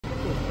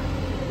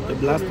The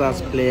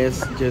Blackstars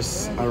players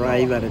just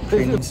arrived at the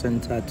training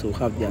center to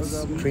have their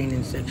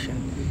training section.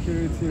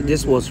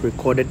 This was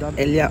recorded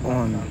earlier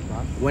on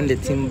when the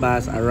team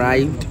bus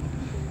arrived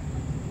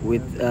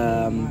with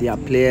their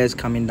players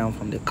coming down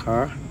from the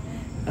car.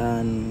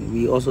 And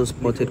we also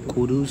spotted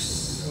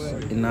Kudus,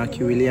 Inaki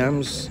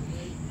Williams,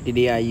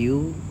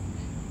 Didiayu,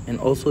 and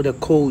also the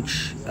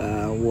coach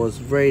was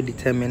very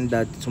determined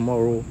that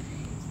tomorrow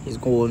is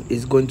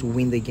going to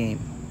win the game.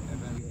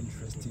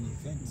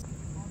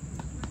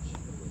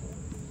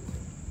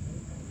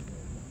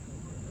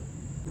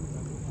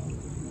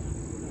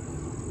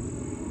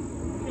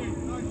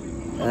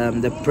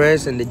 The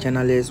press and the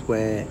journalists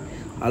were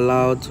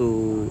allowed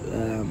to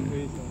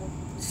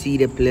see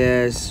the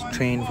players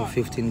train for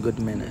 15 good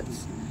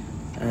minutes,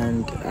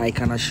 and I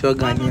can assure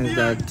Ghanaians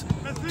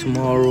that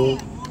tomorrow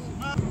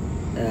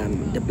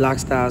the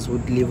Blackstars will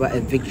deliver a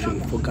victory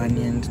for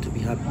Ghanaians to be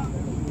happy.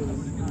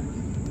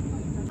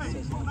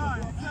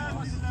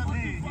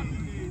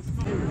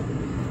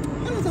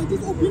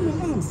 Just open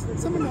your arms.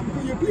 Some of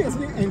them, your players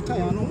need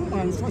entire normal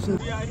instruction.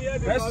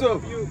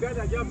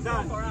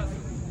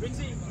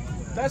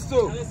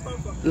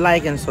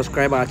 Like and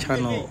subscribe our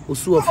channel,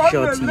 Usu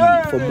Official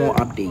TV, for more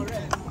updates.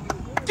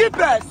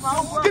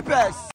 Skip us!